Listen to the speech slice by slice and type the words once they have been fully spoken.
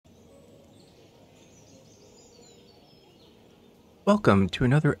Welcome to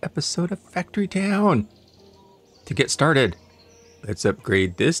another episode of Factory Town. To get started, let's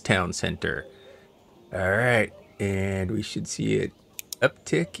upgrade this town center. All right, and we should see an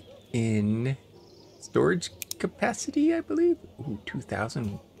uptick in storage capacity, I believe. Ooh,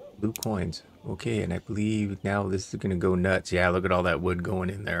 2,000 blue coins. Okay, and I believe now this is going to go nuts. Yeah, look at all that wood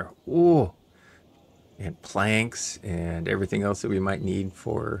going in there. Ooh, and planks and everything else that we might need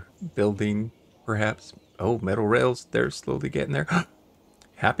for building, perhaps. Oh, metal rails, they're slowly getting there.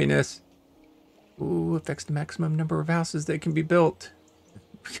 Happiness. Ooh, affects the maximum number of houses that can be built.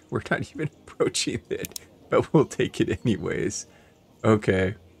 We're not even approaching it, but we'll take it anyways.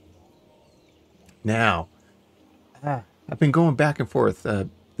 Okay. Now, I've been going back and forth. The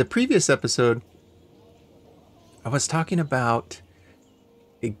previous episode, I was talking about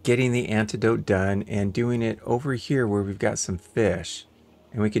getting the antidote done and doing it over here where we've got some fish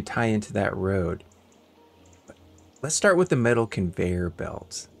and we could tie into that road. Let's start with the metal conveyor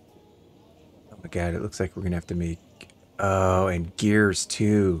belts. Oh my god, it looks like we're going to have to make... Oh, and gears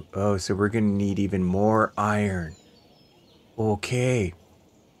too. Oh, so we're going to need even more iron. Okay.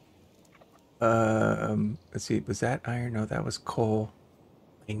 Let's see. Was that iron? No, that was coal.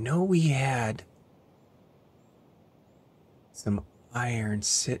 I know we had some iron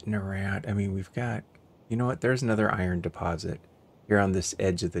sitting around. I mean, we've got... You know what? There's another iron deposit here on this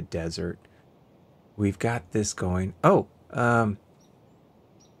edge of the desert. We've got this going. Oh, what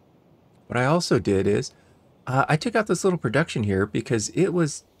I also did is I took out this little production here because it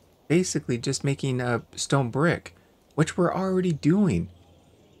was basically just making a stone brick, which we're already doing.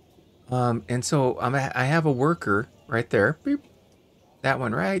 And so I have a worker right there. Boop. That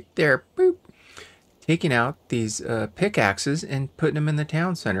one right there. Boop. Taking out these pickaxes and putting them in the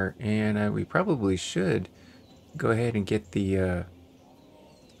town center. And we probably should go ahead and get the,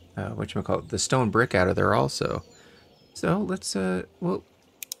 whatchamacallit, the stone brick out of there also. So let's, we'll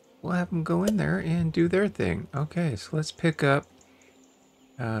have them go in there and do their thing. Okay, so let's pick up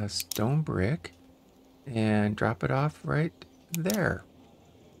stone brick and drop it off right there.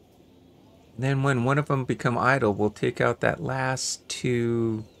 Then when one of them become idle, we'll take out that last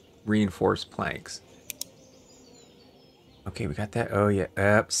two reinforced planks. Okay, we got that. Oh,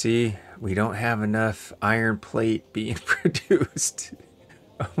 yeah. See, we don't have enough iron plate being produced.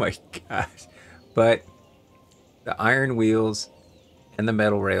 Oh, my gosh. But the iron wheels and the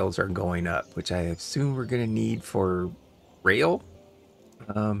metal rails are going up, which I assume we're going to need for rail.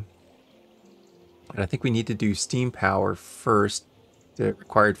 And I think we need to do steam power first,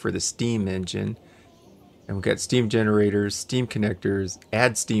 required for the steam engine. And we've got steam generators, steam connectors,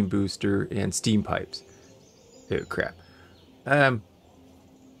 add steam booster, and steam pipes. Oh, crap.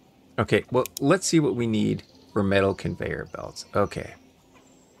 Okay, well, let's see what we need for metal conveyor belts. Okay.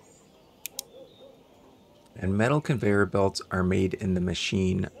 And metal conveyor belts are made in the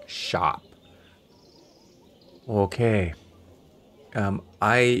machine shop. Okay.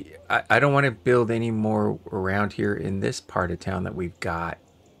 I don't want to build any more around here in this part of town that we've got.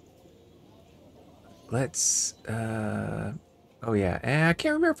 Let's, oh yeah, and I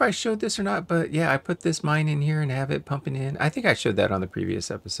can't remember if I showed this or not, but yeah, I put this mine in here and have it pumping in. I think I showed that on the previous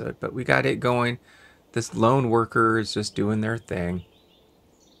episode, but we got it going. This lone worker is just doing their thing.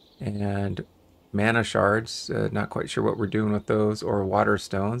 And mana shards, not quite sure what we're doing with those, or water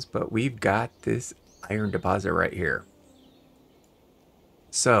stones, but we've got this iron deposit right here.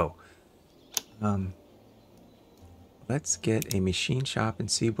 So, let's get a machine shop and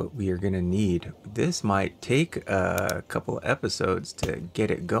see what we are going to need. This might take a couple episodes to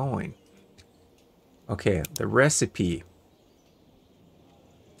get it going. Okay, the recipe.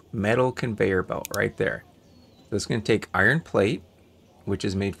 Metal conveyor belt right there. So it's going to take iron plate, which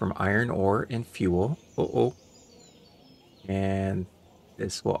is made from iron ore and fuel. Uh-oh. And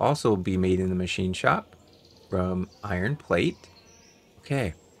this will also be made in the machine shop from iron plate.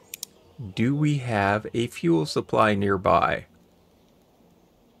 Okay. Do we have a fuel supply nearby?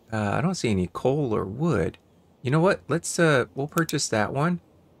 I don't see any coal or wood. You know what? Let's, we'll purchase that one.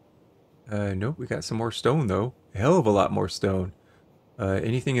 Nope, we got some more stone, though. A hell of a lot more stone.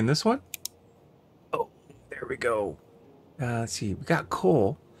 Anything in this one? Oh, there we go. Let's see. We got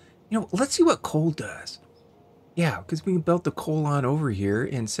coal. You know, let's see what coal does. Yeah, because we can belt the coal on over here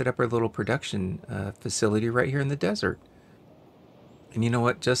and set up our little production facility right here in the desert. And you know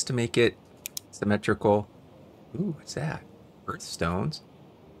what? Just to make it symmetrical. Ooh, what's that? Earth stones,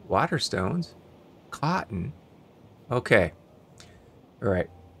 water stones, cotton. Okay. All right.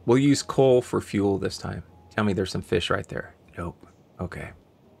 We'll use coal for fuel this time. Tell me there's some fish right there. Nope. Okay.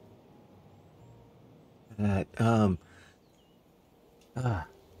 That,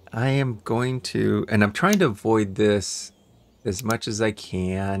 I am going to, and I'm trying to avoid this as much as I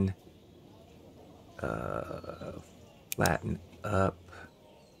can. Flatten up.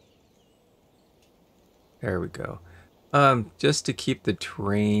 There we go. Just to keep the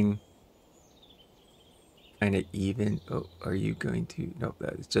terrain kind of even. Oh, are you going to? Nope,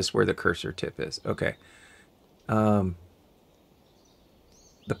 that's just where the cursor tip is. Okay. The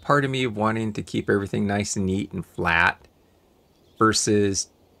part of me wanting to keep everything nice and neat and flat versus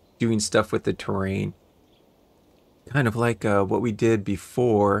doing stuff with the terrain. Kind of like what we did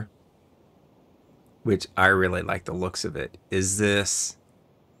before, which I really like the looks of it, is this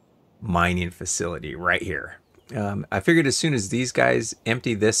mining facility right here. I figured as soon as these guys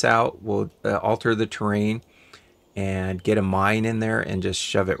empty this out, we'll alter the terrain and get a mine in there and just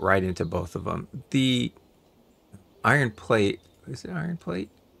shove it right into both of them. The iron plate, is it iron plate?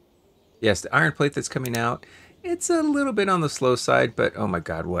 Yes, the iron plate that's coming out, it's a little bit on the slow side, but oh my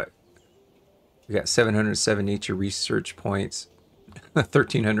God, what? We got 707 nature research points,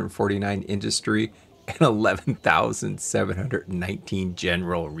 1,349 industry, and 11,719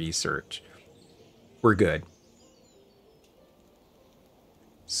 general research. We're good.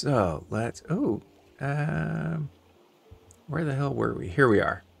 So let's, where the hell were we? Here we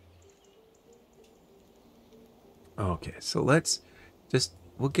are. Okay, so let's just,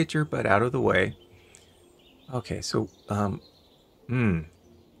 we'll get your butt out of the way. Okay, so, we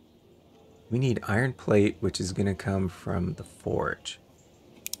need iron plate, which is going to come from the forge.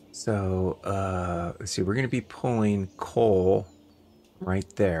 So, let's see, we're going to be pulling coal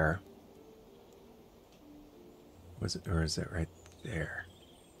right there. Was it, or is it right there?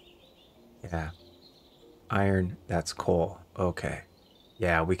 Yeah. Iron, that's coal. Okay.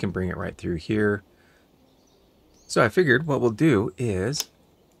 Yeah, we can bring it right through here. So I figured what we'll do is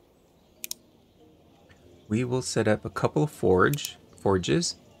we will set up a couple of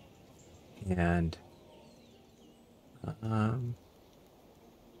forges and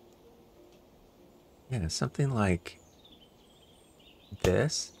yeah, something like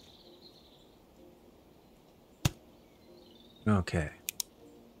this. Okay.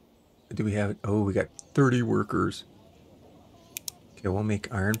 Do we have, oh, we got 30 workers. Okay, we'll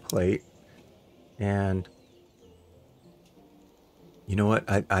make iron plate. And you know what?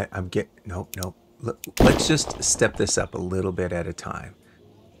 I'm getting, nope. Let's just step this up a little bit at a time.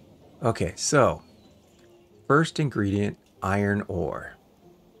 Okay, so first ingredient, iron ore.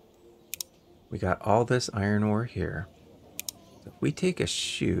 We got all this iron ore here. So if we take a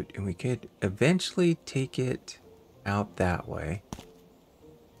chute, and we could eventually take it out that way.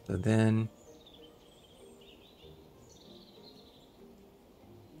 So then,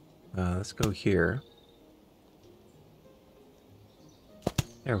 let's go here.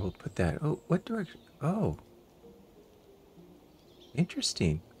 There, we'll put that. Oh, what direction? Oh,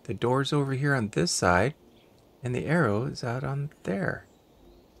 interesting. The door's over here on this side, and the arrow is out on there.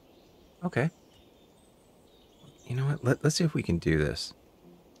 Okay. You know what? Let's see if we can do this.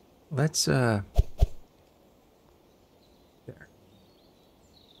 Let's, there.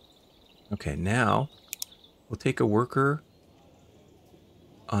 Okay, now we'll take a worker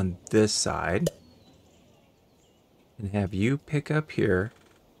on this side and have you pick up here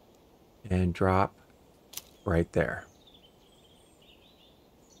and drop right there.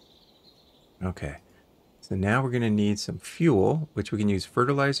 Okay. So now we're going to need some fuel, which we can use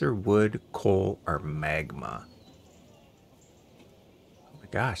fertilizer, wood, coal, or magma. Oh my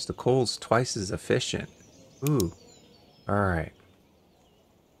gosh, the coal's twice as efficient. Ooh. All right.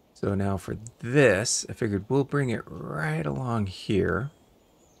 So now for this, I figured we'll bring it right along here.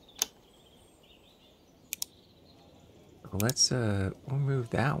 Let's we'll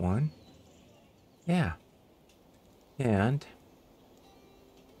move that one. Yeah. And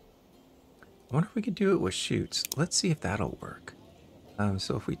I wonder if we could do it with chutes. Let's see if that'll work.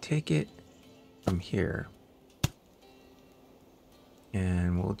 So if we take it from here,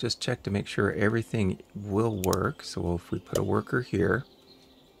 and we'll just check to make sure everything will work. So if we put a worker here,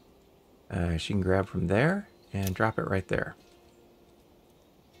 she can grab from there and drop it right there.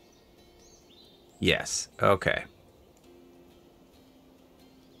 Yes. Okay.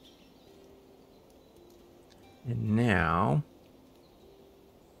 And now,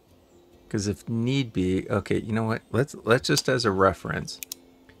 because if need be, okay, you know what? Let's just as a reference.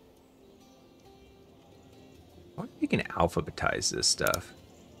 I wonder if you can alphabetize this stuff.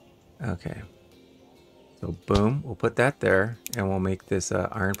 Okay. So boom, we'll put that there, and we'll make this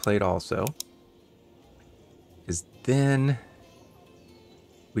iron plate also. Because then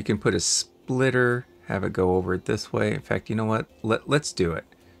we can put a splitter, have it go over it this way. In fact, you know what? Let's do it.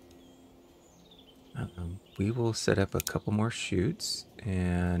 We will set up a couple more chutes,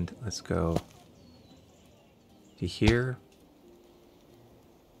 and let's go to here.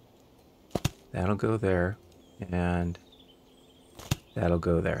 That'll go there. And that'll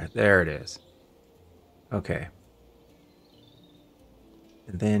go there. There it is. Okay.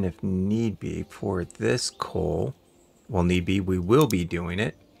 And then if need be for this coal, well, need be, we will be doing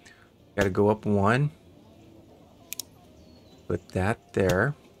it. Got to go up one. Put that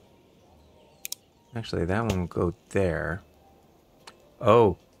there. Actually, that one will go there.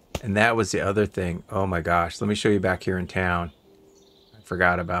 Oh, and that was the other thing. Oh my gosh. Let me show you back here in town. I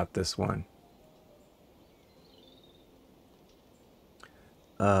forgot about this one.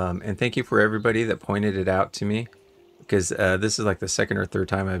 And thank you for everybody that pointed it out to me, because this is like the second or third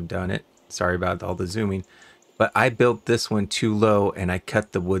time I've done it. Sorry about all the zooming. But I built this one too low, and I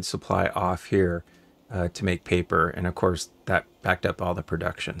cut the wood supply off here to make paper. And of course, that backed up all the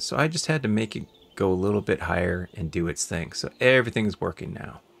production. So I just had to make it go a little bit higher and do its thing. So everything's working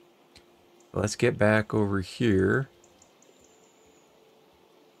now. Let's get back over here.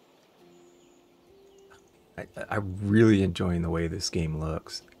 I'm really enjoying the way this game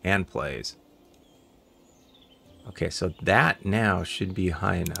looks and plays. Okay, so that now should be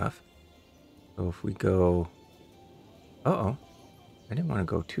high enough. So if we go... Uh-oh. I didn't want to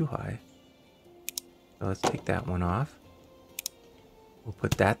go too high. So let's take that one off. We'll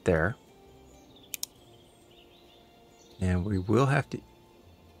put that there. And we will have to...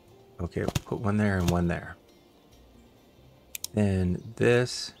 Okay, we'll put one there and one there. Then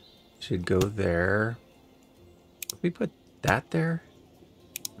this should go there. If we put that there,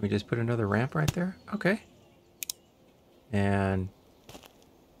 we just put another ramp right there. Okay. And...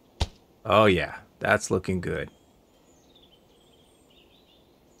 oh yeah, that's looking good.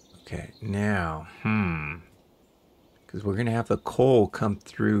 Okay, now, because we're going to have the coal come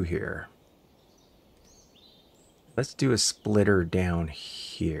through here. Let's do a splitter down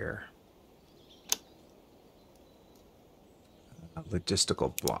here.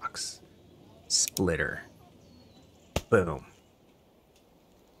 Logistical blocks. Splitter. Boom.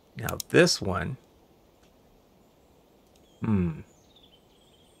 Now this one. And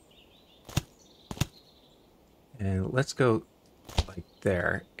let's go like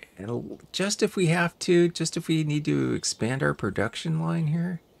there. And just if we have to, just if we need to expand our production line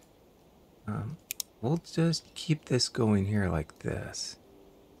here, we'll just keep this going here like this.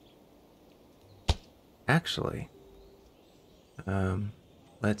 Actually,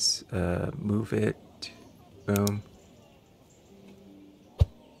 let's move it. Boom.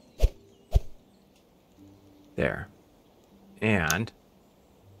 There. And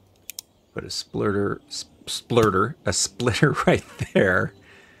put a splitter right there.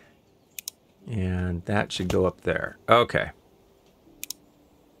 And that should go up there. Okay.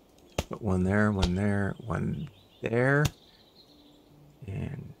 Put one there, one there, one there.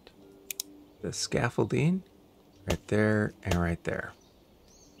 And the scaffolding right there and right there.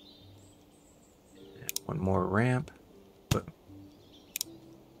 And one more ramp.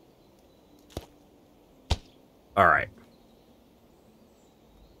 All right.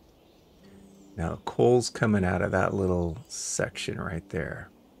 Now coal's coming out of that little section right there.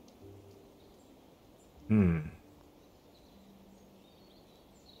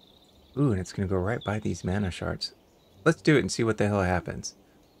 Ooh, and it's going to go right by these mana shards. Let's do it and see what the hell happens.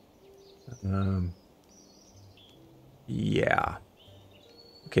 Yeah.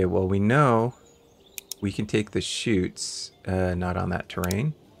 Okay, well, we know we can take the chutes, not on that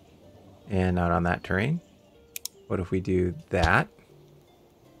terrain, and not on that terrain. What if we do that?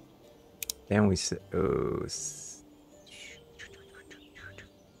 Then we say, oh,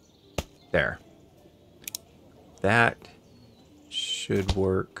 there. That should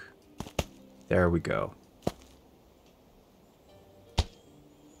work. There we go.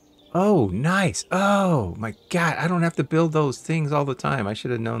 Oh, nice. Oh, my God. I don't have to build those things all the time. I should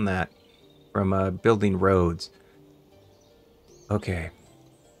have known that from building roads. Okay.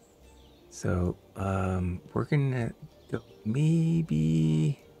 So, we're going to go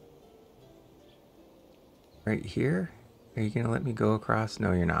maybe right here. Are you going to let me go across?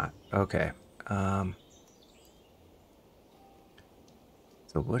 No, you're not. Okay.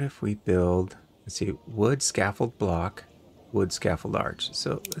 So what if we build, let's see, wood scaffold block, wood scaffold arch.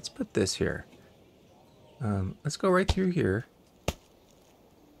 So let's put this here. Let's go right through here.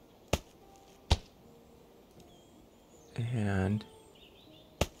 And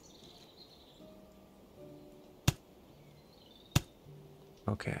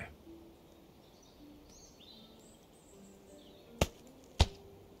okay.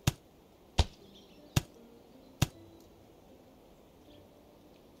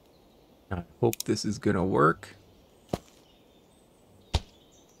 I hope this is gonna work.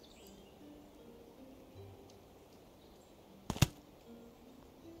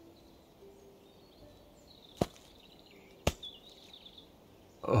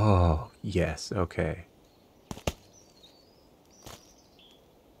 Oh, yes. Okay.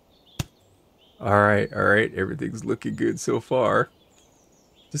 All right. All right. Everything's looking good so far.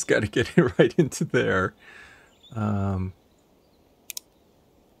 Just got to get it right into there. Let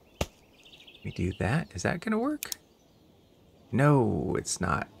me do that. Is that going to work? No, it's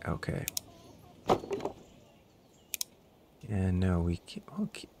not. Okay. And no, we can't.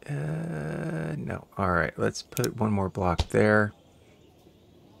 Okay. No. All right. Let's put one more block there.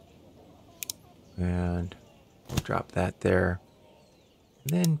 And we'll drop that there.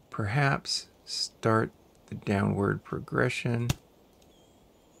 And then perhaps start the downward progression.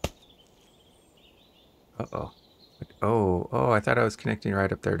 Uh-oh. Oh, I thought I was connecting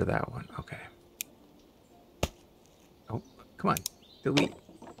right up there to that one. Okay. Oh, come on. Delete.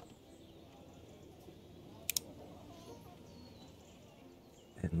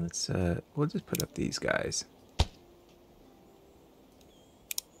 And let's, we'll just put up these guys.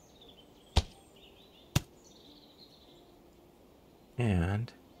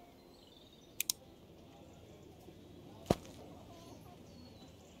 And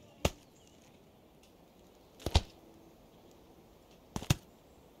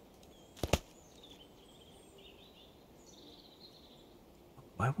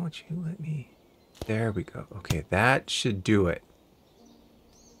why won't you let me? There we go. Okay, that should do it.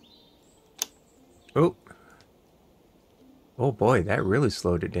 Oh. Oh boy, that really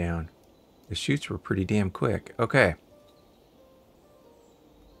slowed it down. The chutes were pretty damn quick. Okay.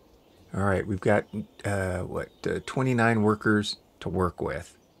 All right, we've got, 29 workers to work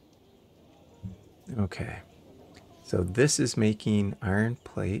with. Okay. So this is making iron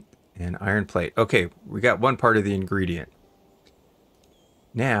plate and iron plate. Okay, we got one part of the ingredient.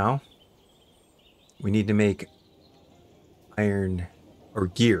 Now, we need to make iron or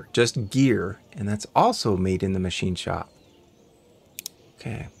gear, just gear, and that's also made in the machine shop.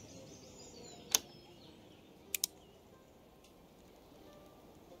 Okay.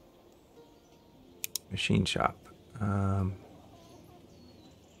 Machine shop.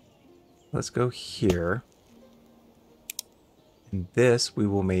 Let's go here. And this we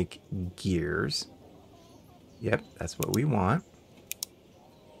will make gears. Yep, that's what we want.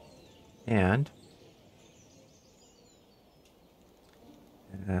 And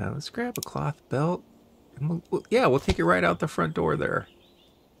let's grab a cloth belt. And we'll take it right out the front door there.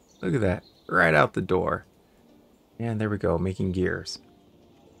 Look at that. Right out the door. And there we go, making gears.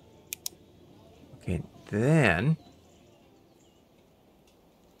 Okay, then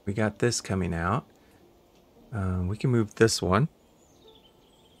we got this coming out. We can move this one.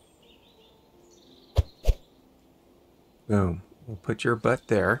 Boom. We'll put your butt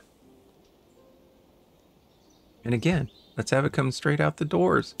there. And again, let's have it come straight out the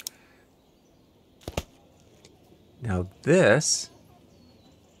doors. Now this,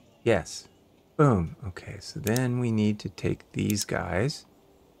 yes. Boom. Okay, so then we need to take these guys.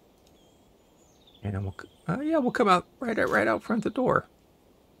 And we'll come out right out front the door.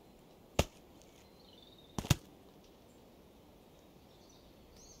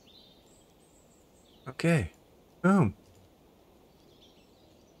 Okay. Boom.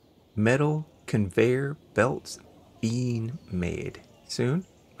 Metal conveyor belts being made soon.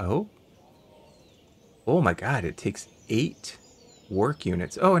 Oh. Oh my God, it takes 8 work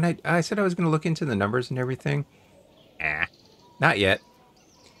units. Oh, and I said I was going to look into the numbers and everything. Not yet.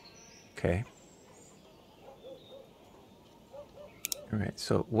 Okay. All right,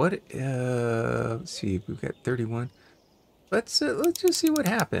 so what, let's see, we've got 31. Let's just see what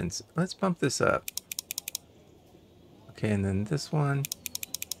happens. Let's bump this up. Okay, and then this one.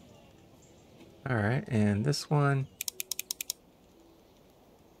 All right, and this one.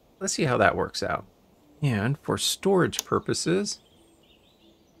 Let's see how that works out. And for storage purposes,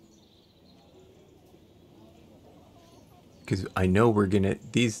 because I know we're gonna,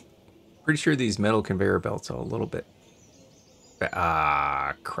 pretty sure these metal conveyor belts are a little bit,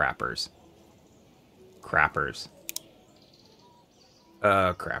 crappers. Crappers.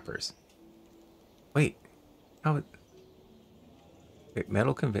 Crappers. Wait, how? Wait,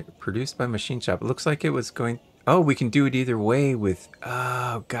 metal conveyor produced by machine shop. It looks like it was going. Oh, we can do it either way with.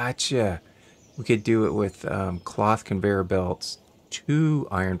 Oh, gotcha. We could do it with cloth conveyor belts, 2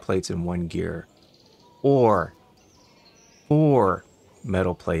 iron plates and 1 gear, or 4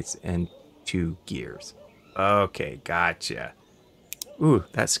 metal plates and 2 gears. Okay, gotcha. Ooh,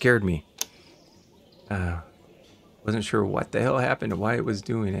 that scared me. Wasn't sure what the hell happened and why it was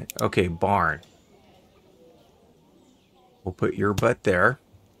doing it. Okay, barn. We'll put your butt there.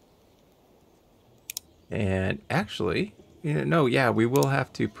 And actually, no, yeah, we will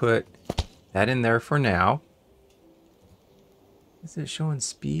have to put that in there for now. Is it showing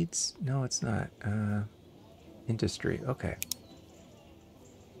speeds? No, it's not. Industry. Okay.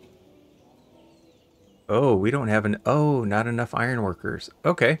 Oh, we don't have not enough iron workers.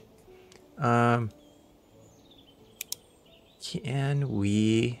 Okay. Um, can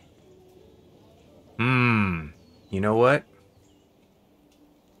we... You know what?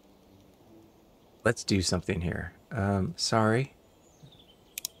 Let's do something here. Sorry.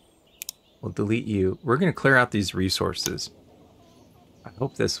 We'll delete you. We're going to clear out these resources. I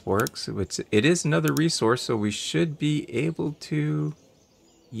hope this works. It is another resource, so we should be able to...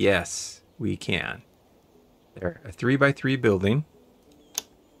 Yes, we can. There, a 3x3 building.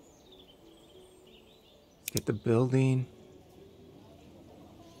 Let's get the building.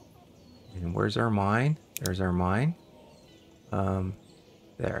 And where's our mine? There's our mine.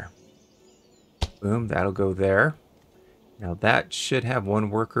 There. Boom, that'll go there. Now that should have one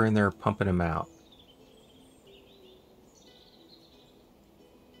worker in there pumping them out.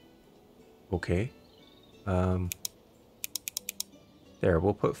 Okay. There,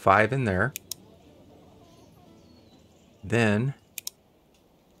 we'll put 5 in there. Then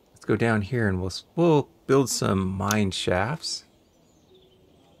let's go down here and we'll build some mine shafts.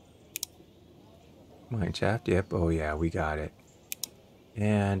 Mine shaft, yep. Oh yeah, we got it.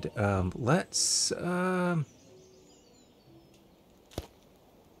 And let's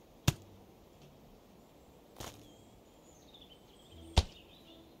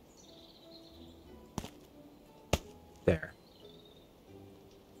there.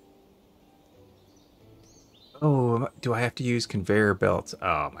 Oh, do I have to use conveyor belts?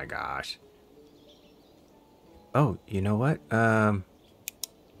 Oh my gosh. Oh, you know what?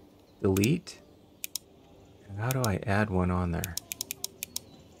 Delete. How do I add one on there?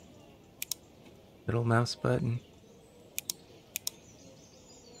 Middle mouse button.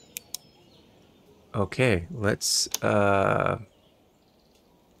 Okay, let's nope.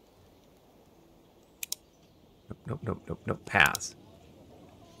 Pass.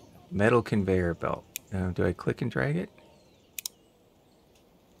 Metal conveyor belt. Do I click and drag it?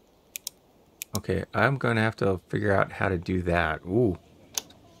 Okay, I'm gonna have to figure out how to do that. Ooh.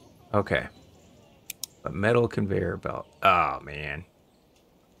 Okay. A metal conveyor belt. Oh man.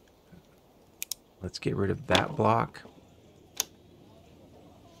 Let's get rid of that block.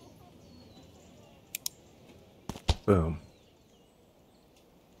 Boom.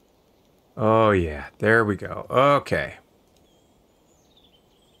 Oh yeah, there we go. Okay.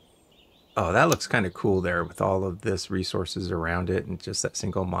 Oh, that looks kind of cool there with all of this resources around it and just that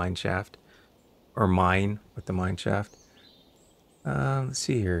single mine shaft. Or mine with the mine shaft. Let's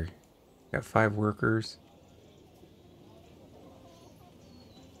see here. Got 5 workers.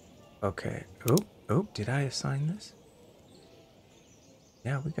 Okay. Oh, did I assign this?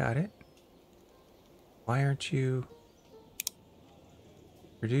 Yeah, we got it. Why aren't you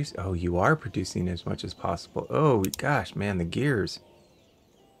produce? Oh, you are producing as much as possible. Oh, gosh, man, the gears.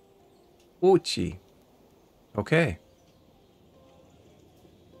 Ouchie. Okay.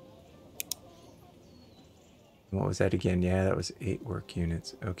 What was that again? Yeah, that was 8 work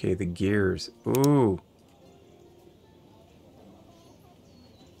units. Okay, the gears. Ooh.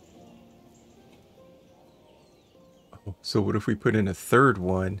 Oh, so what if we put in a third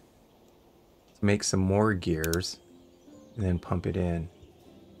one to make some more gears and then pump it in?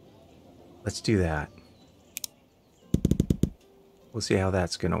 Let's do that. We'll see how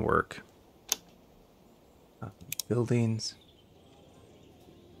that's going to work. Buildings.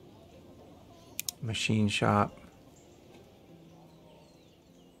 Machine shop.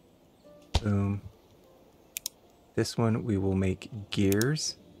 Boom. This one we will make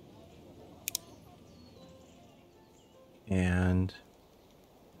gears. And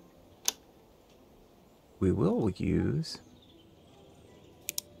we will use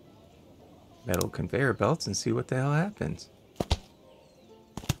metal conveyor belts and see what the hell happens.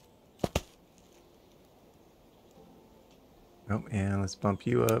 Oh, and let's bump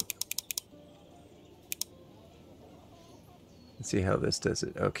you up. Let's see how this does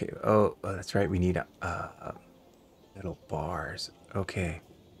it. Okay. Oh, that's right. We need metal bars. Okay.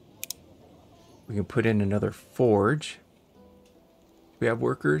 We can put in another forge. We have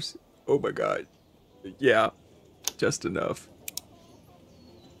workers. Oh my god. Yeah. Just enough.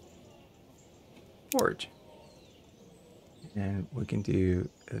 Forge. And we can do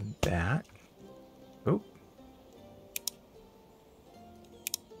that. Oh.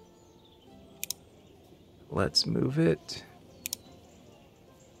 Let's move it.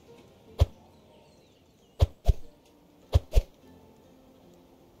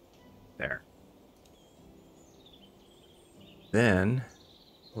 There. Then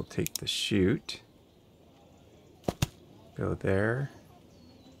we'll take the chute. Go there.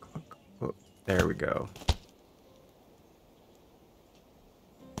 Oh, there we go.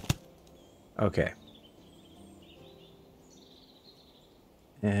 Okay.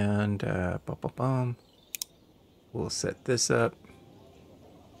 And we'll set this up.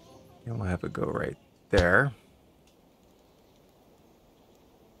 And we'll have it go right there.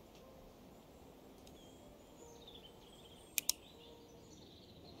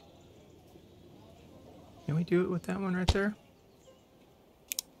 Can we do it with that one right there?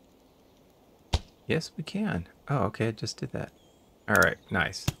 Yes, we can. Oh, okay, I just did that. All right,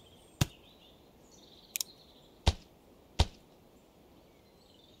 nice.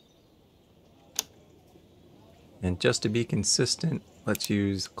 And just to be consistent, let's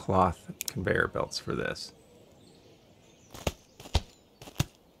use cloth conveyor belts for this.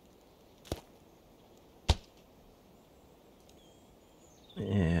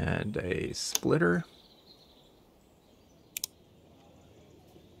 And a splitter.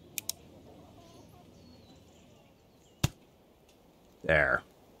 There.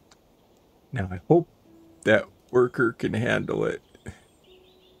 Now I hope that worker can handle it.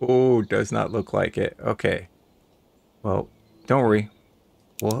 Oh, does not look like it. Okay. Well, don't worry.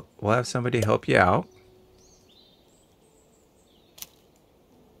 We'll have somebody help you out.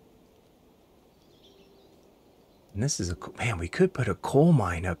 And this is a man, we could put a coal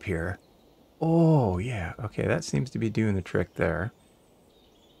mine up here. Oh, yeah. Okay, that seems to be doing the trick there.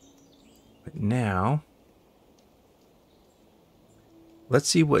 But now let's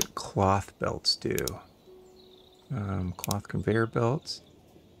see what cloth belts do. Cloth conveyor belts.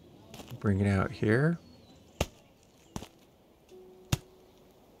 Bring it out here.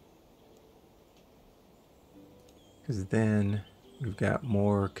 Because then we've got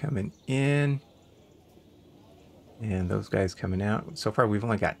more coming in. And those guys coming out. So far, we've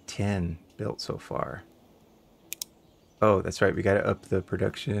only got 10 built so far. Oh, that's right. We got to up the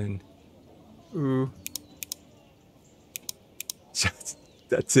production. Ooh.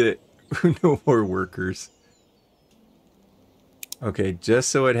 That's it. No more workers. Okay, just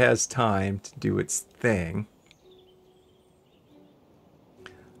so it has time to do its thing.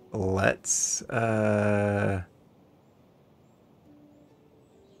 Let's we'll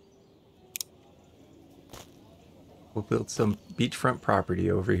build some beachfront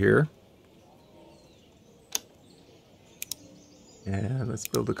property over here. And let's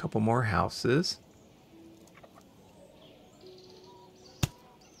build a couple more houses.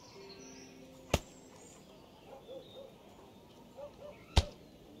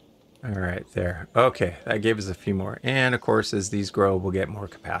 All right, there. Okay, that gave us a few more. And of course, as these grow, we'll get more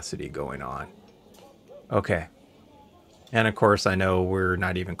capacity going on. Okay. And of course, I know we're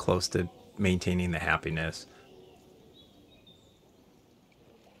not even close to maintaining the happiness.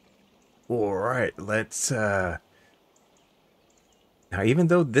 All right, let's now, even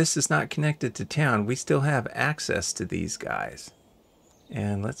though this is not connected to town, we still have access to these guys.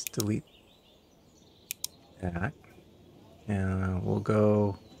 And let's delete that. And we'll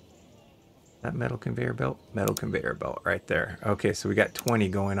go that metal conveyor belt right there. Okay, so we got 20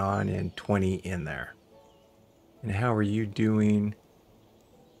 going on and 20 in there. And how are you doing?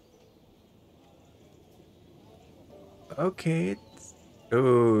 Okay.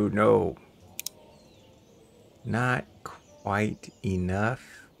 Oh, no. Not quite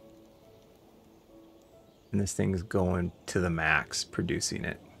enough. And this thing's going to the max, producing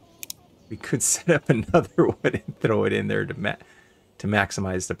it. We could set up another one and throw it in there to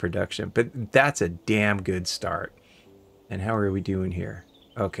maximize the production. But that's a damn good start. And how are we doing here?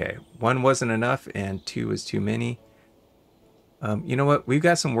 Okay, 1 wasn't enough and 2 was too many. You know what? We've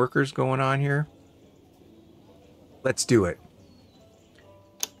got some workers going on here. Let's do it.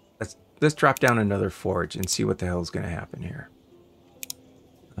 Let's drop down another forge and see what the hell is going to happen here.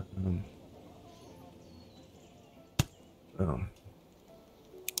 Boom.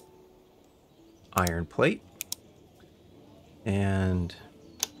 Iron plate. And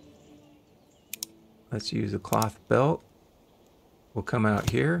let's use a cloth belt. We'll come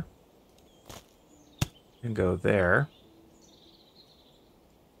out here and go there.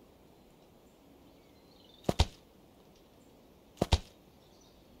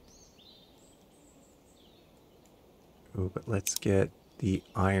 Oh, but let's get the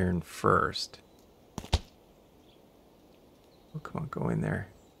iron first. Oh, come on, go in there.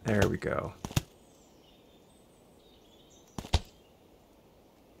 There we go.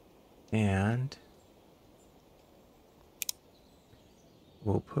 And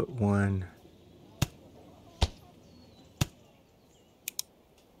we'll put one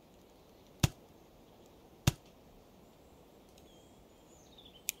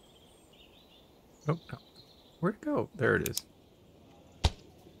oh, no. Where'd it go? There it is.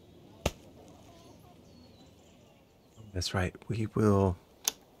 That's right. We will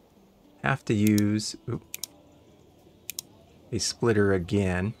have to use a splitter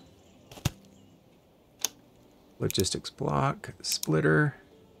again. Logistics block, splitter.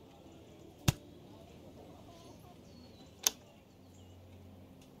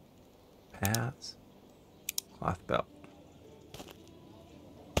 Paths, cloth belt.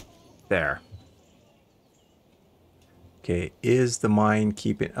 There. Okay, is the mine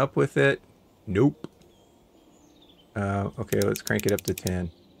keeping up with it? Nope. Okay, let's crank it up to 10.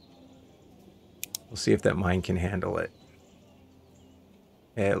 We'll see if that mine can handle it.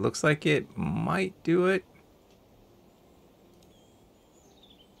 Yeah, it looks like it might do it.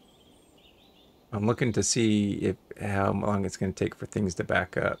 I'm looking to see how long it's going to take for things to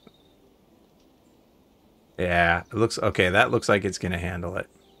back up. Yeah, it looks okay. That looks like it's going to handle it.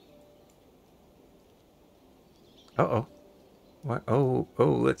 Uh-oh. What? Oh,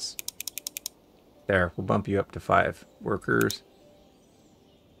 let's... There, we'll bump you up to 5 workers.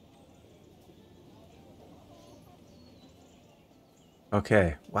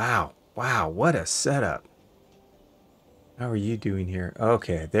 Okay. Wow, what a setup. How are you doing here?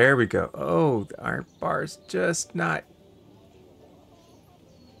 Okay, there we go. Oh, the iron bar's just not...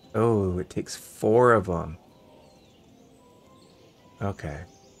 Oh, it takes 4 of them. Okay,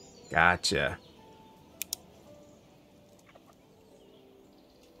 gotcha.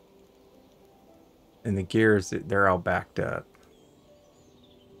 And the gears, they're all backed up.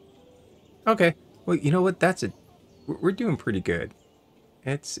 Okay, well, you know what? We're doing pretty good.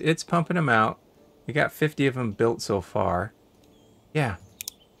 It's pumping them out. We got 50 of them built so far. Yeah,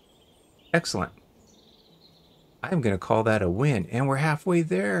 excellent. I'm going to call that a win. And we're halfway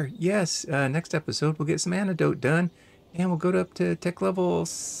there. Yes, next episode we'll get some antidote done. And we'll go up to tech level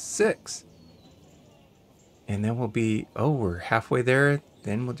 6. And then we'll be, oh, we're halfway there.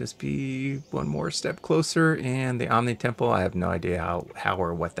 Then we'll just be one more step closer. And the Omni Temple, I have no idea how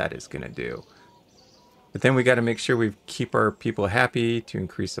or what that is going to do. But then we got to make sure we keep our people happy to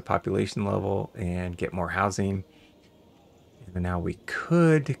increase the population level and get more housing. And now we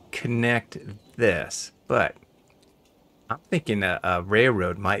could connect this, but I'm thinking a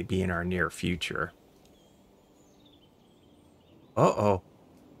railroad might be in our near future. Uh-oh.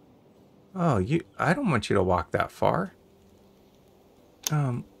 Oh, I don't want you to walk that far.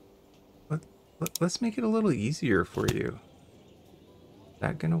 Let's make it a little easier for you. Is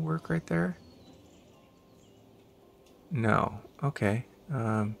that gonna work right there? No. Okay.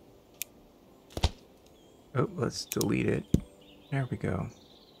 Oh, let's delete it. There we go.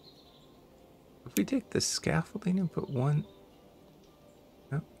 If we take the scaffolding and put one...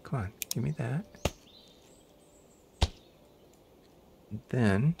 Oh, come on. Give me that. And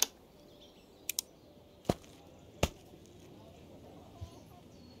then...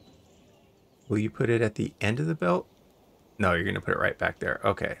 Will you put it at the end of the belt? No, you're going to put it right back there.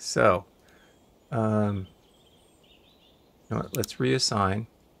 Okay, so... you know what? Let's reassign.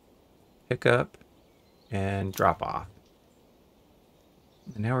 Pick up and drop off.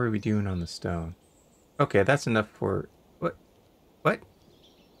 And how are we doing on the stone? Okay, that's enough for... What?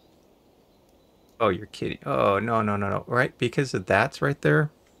 Oh, you're kidding. Oh, no. Right, because of that's right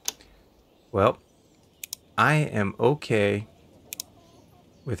there. Well, I am okay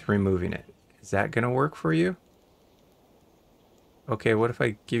with removing it. Is that going to work for you? Okay, what if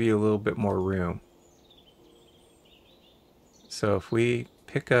I give you a little bit more room? So if we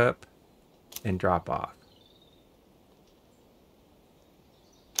pick up and drop off.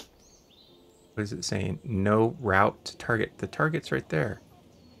 What is it saying? No route to target. The target's right there.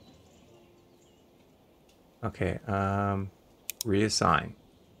 Okay, reassign.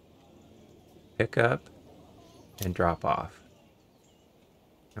 Pick up and drop off.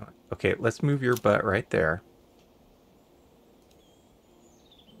 Okay, let's move your butt right there.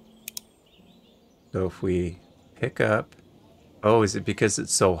 So if we pick up... Oh, is it because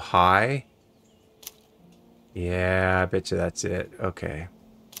it's so high? Yeah, I bet you that's it. Okay.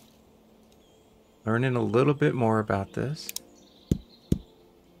 Learning a little bit more about this.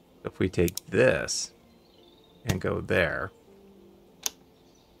 If we take this and go there,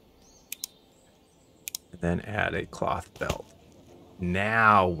 and then add a cloth belt.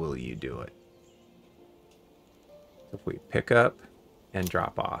 Now will you do it? If we pick up and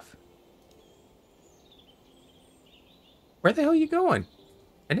drop off. Where the hell are you going?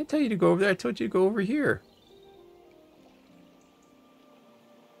 I didn't tell you to go over there. I told you to go over here.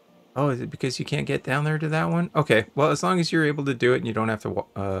 Oh, is it because you can't get down there to that one? Okay, well, as long as you're able to do it and you don't have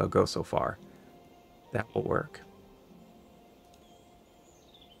to go so far, that will work.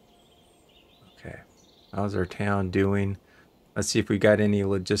 Okay. How's our town doing? Let's see if we got any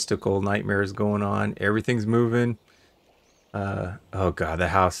logistical nightmares going on. Everything's moving. Oh God, the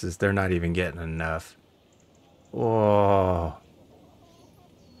houses, they're not even getting enough. Oh,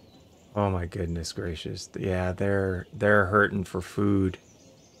 oh my goodness gracious. Yeah, they're hurting for food.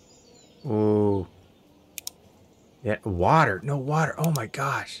 Oh, yeah, water. No water. Oh my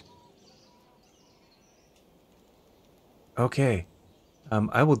gosh. Okay.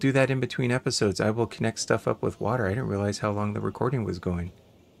 I will do that in between episodes. I will connect stuff up with water. I didn't realize how long the recording was going.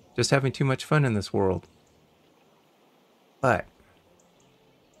 Just having too much fun in this world. But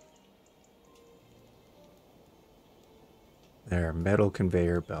there are metal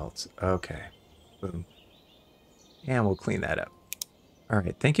conveyor belts. Okay. Boom. And we'll clean that up. All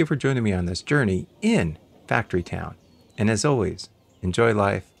right. Thank you for joining me on this journey in Factory Town. And as always, enjoy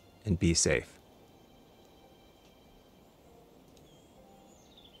life and be safe.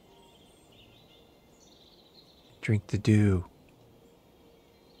 Drink the dew.